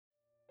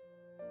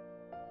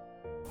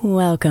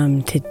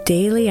Welcome to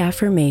Daily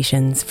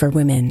Affirmations for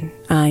Women.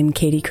 I'm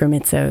Katie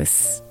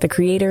Kremitzos, the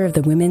creator of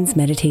the Women's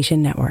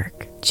Meditation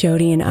Network.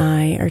 Jody and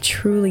I are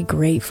truly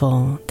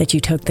grateful that you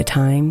took the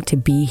time to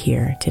be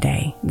here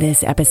today.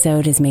 This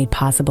episode is made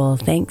possible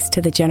thanks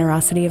to the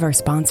generosity of our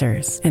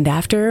sponsors. And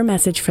after a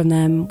message from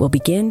them, we'll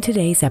begin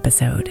today's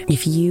episode.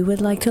 If you would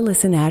like to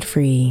listen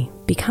ad-free,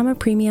 become a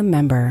premium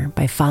member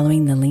by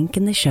following the link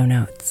in the show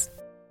notes.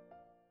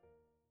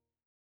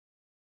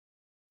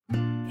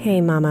 Hey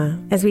Mama,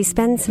 as we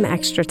spend some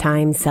extra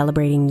time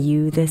celebrating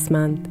you this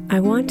month, I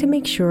want to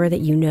make sure that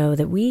you know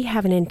that we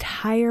have an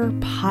entire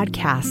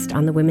podcast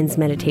on the Women's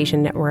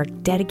Meditation Network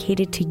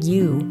dedicated to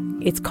you.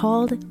 It's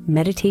called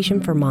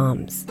Meditation for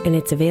Moms, and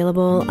it's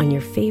available on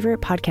your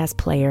favorite podcast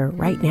player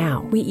right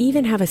now. We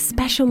even have a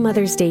special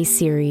Mother's Day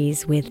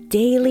series with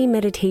daily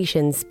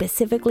meditations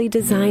specifically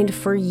designed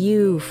for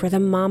you, for the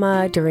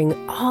mama, during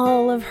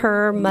all of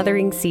her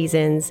mothering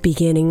seasons,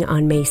 beginning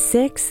on May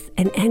 6th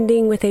and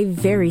ending with a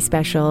very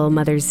special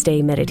Mother's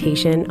Day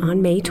meditation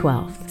on May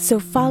 12th. So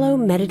follow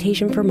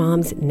Meditation for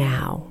Moms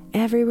now,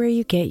 everywhere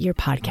you get your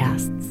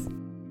podcasts.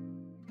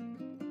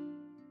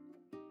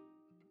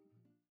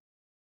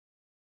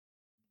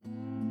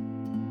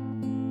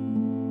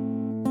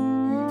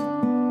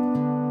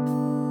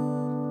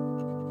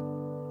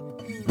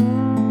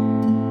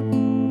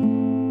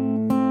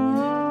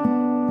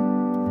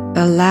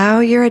 Allow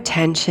your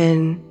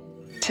attention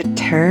to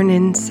turn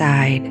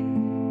inside,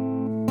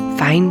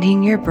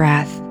 finding your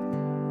breath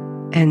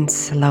and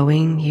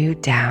slowing you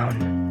down.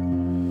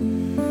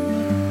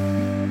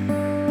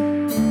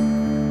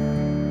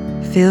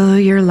 Fill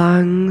your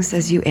lungs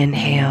as you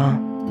inhale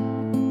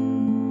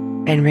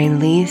and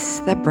release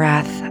the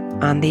breath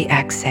on the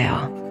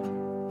exhale,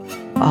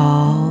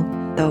 all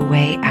the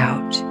way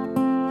out.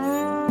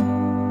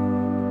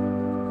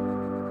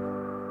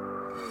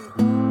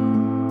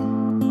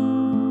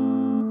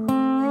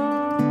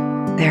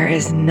 There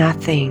is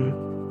nothing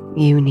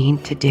you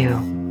need to do.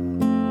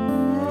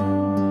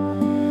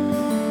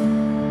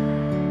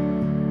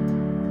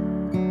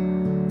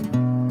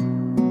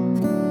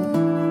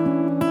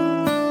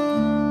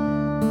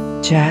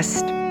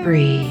 Just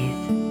breathe.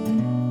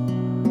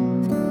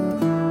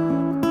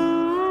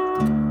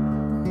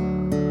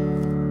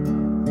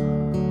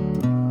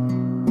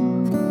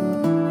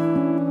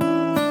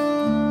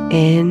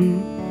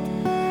 In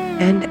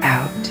and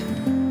out.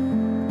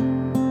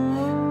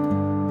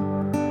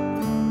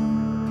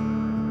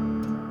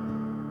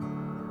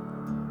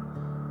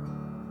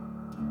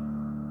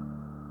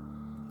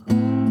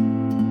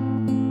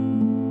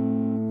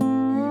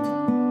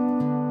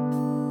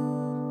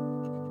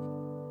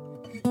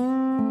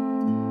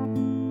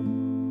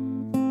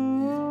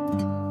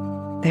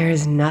 There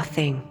is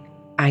nothing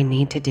I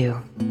need to do.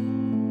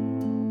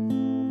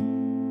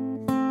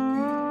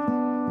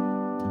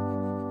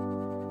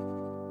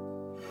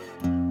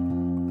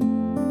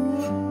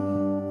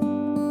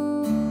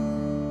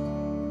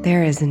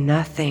 There is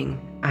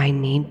nothing I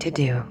need to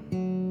do.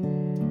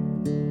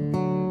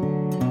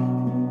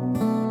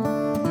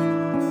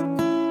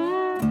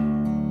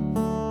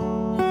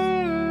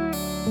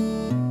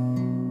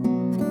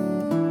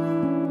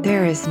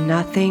 There is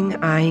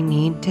nothing I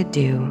need to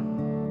do.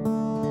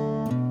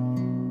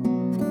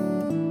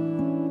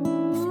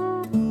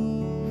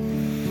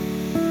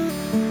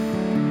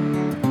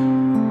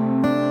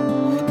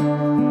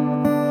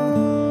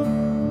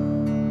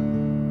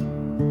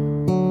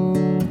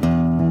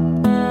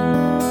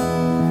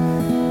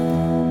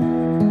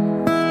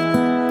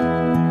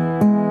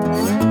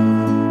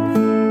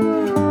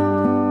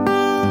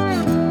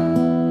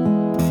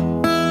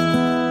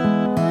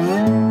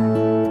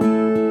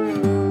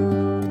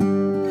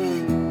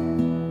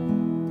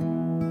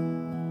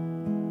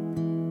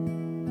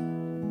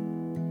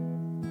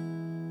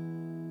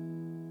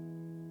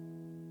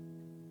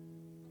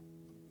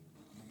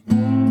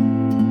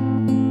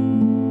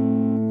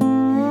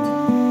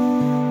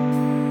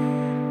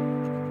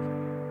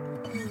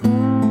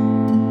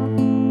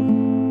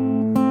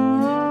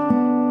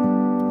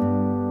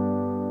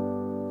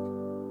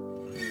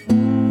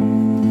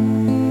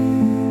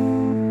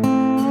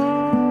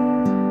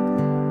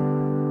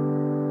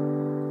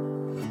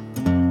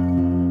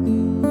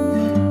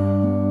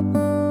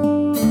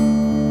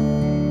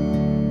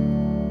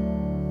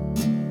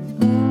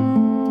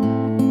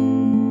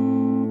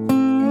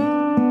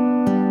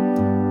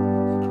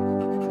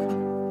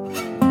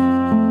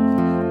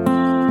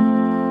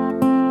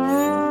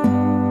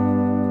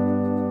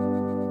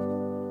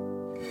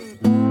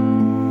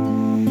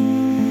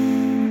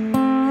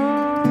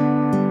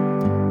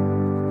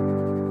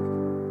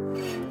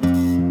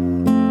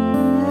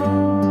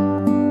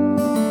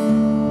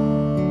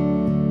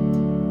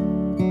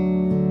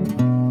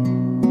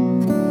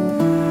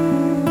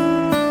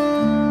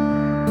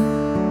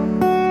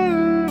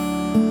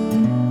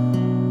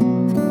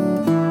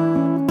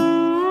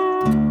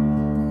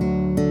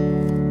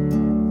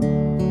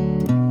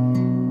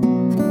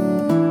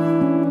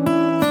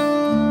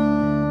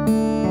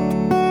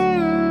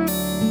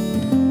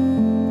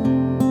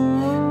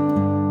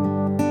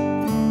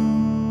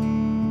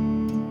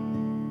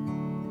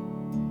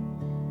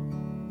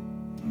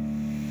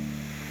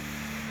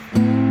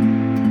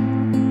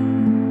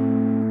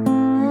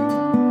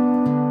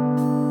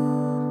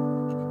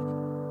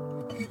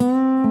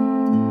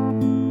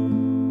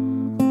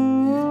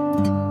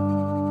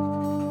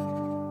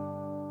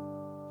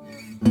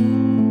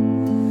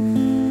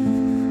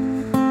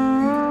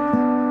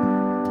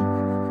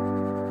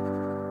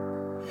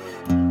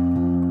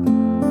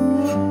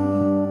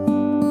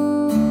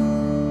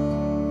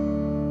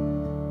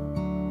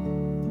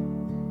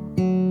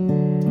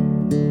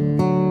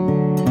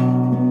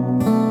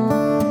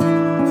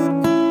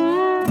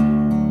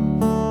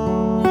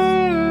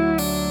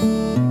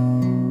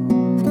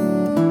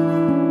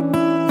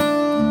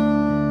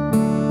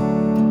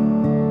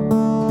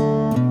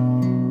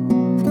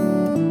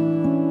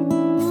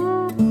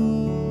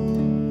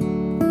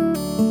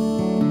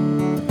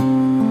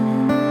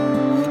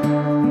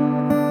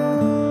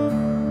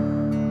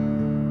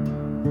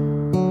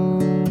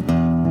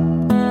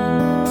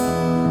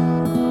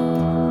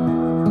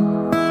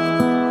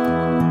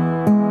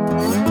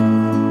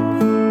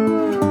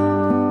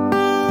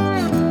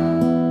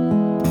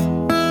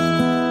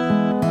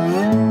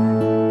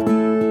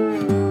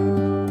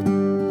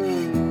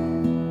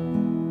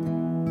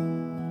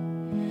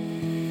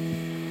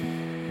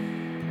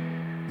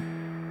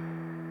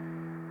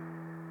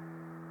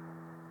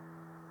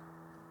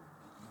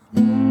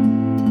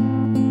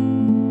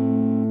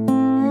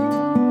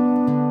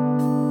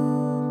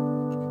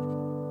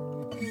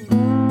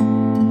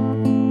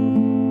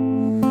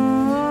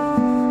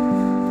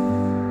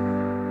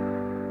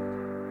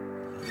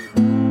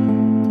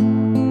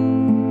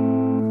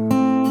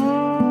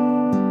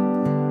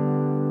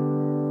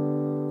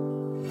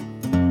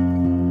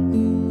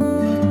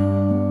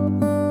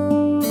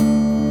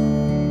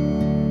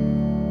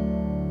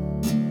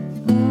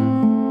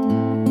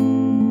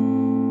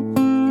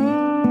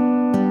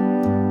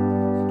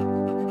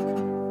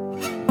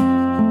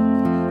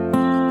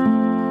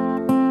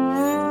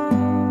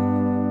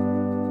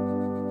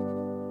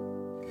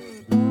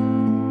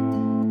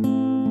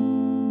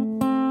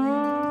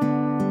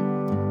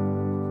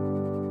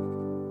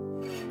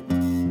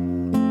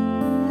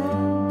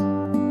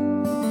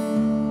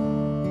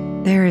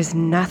 is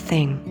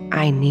nothing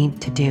I need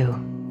to do.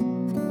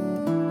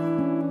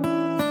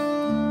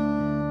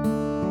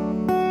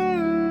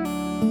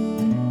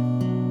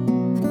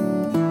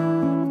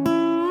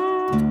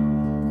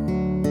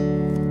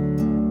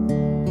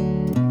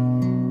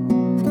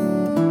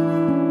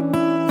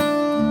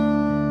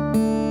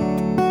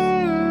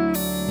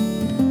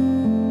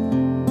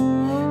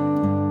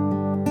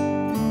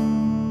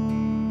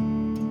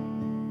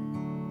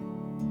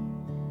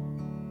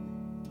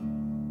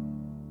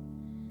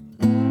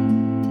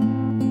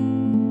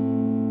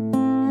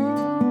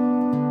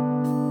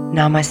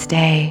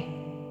 Namaste,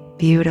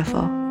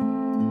 beautiful.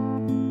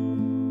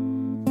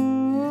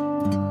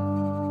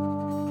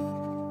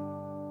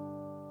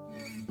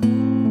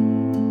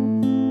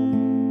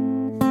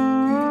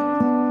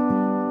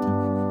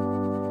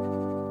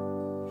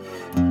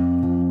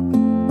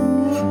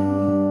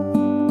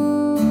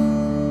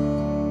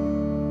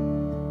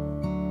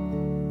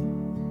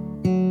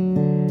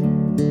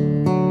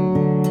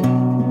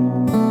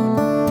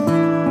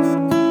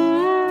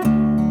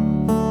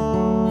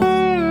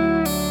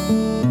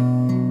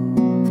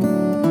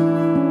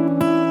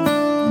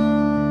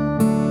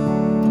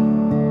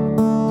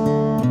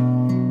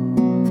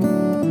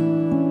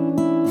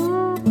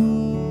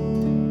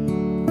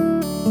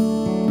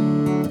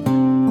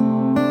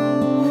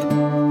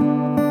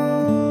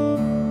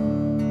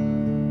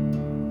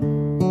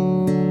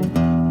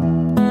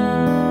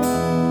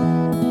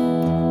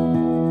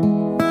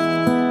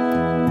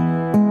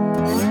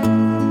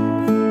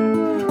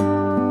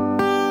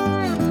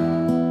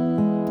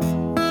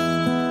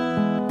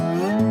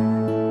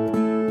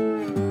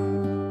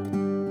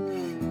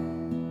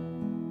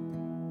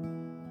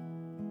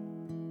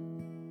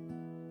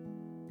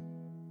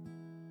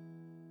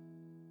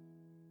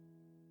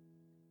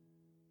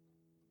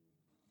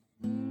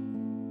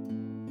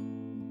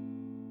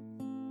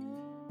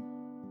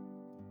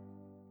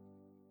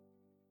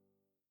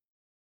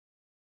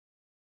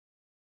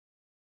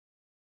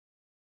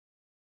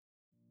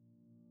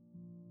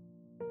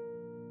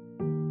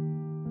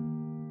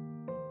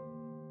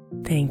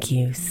 Thank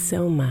you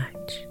so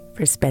much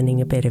for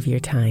spending a bit of your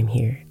time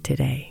here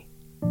today.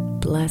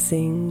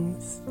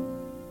 Blessings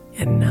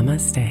and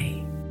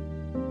namaste.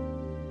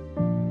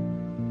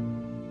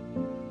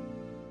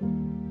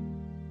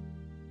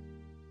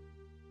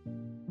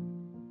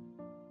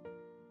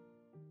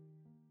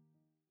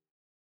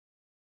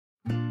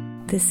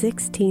 The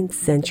 16th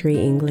century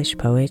English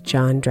poet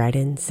John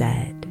Dryden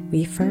said,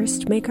 "We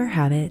first make our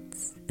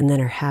habits, and then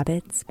our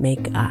habits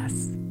make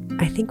us."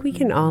 I think we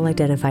can all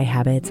identify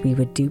habits we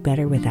would do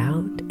better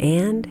without,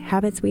 and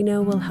habits we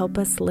know will help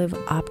us live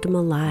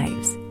optimal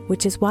lives,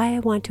 which is why I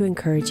want to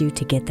encourage you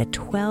to get the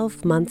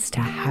 12 Months to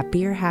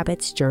Happier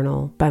Habits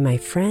journal by my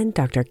friend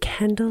Dr.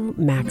 Kendall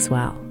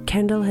Maxwell.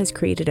 Kendall has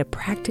created a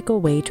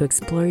practical way to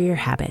explore your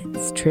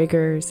habits,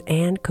 triggers,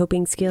 and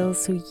coping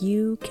skills so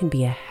you can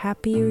be a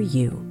happier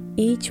you.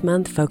 Each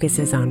month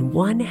focuses on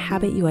one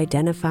habit you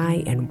identify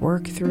and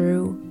work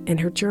through, and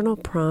her journal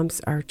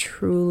prompts are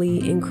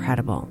truly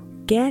incredible.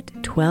 Get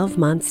 12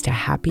 Months to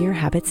Happier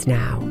Habits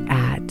now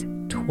at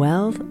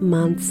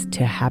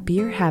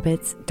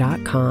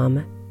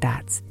 12monthstohappierhabits.com.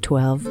 That's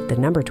 12, the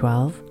number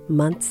 12,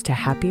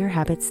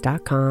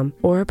 monthstohappierhabits.com,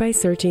 or by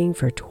searching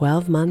for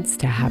 12 Months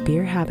to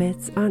Happier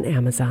Habits on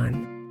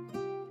Amazon.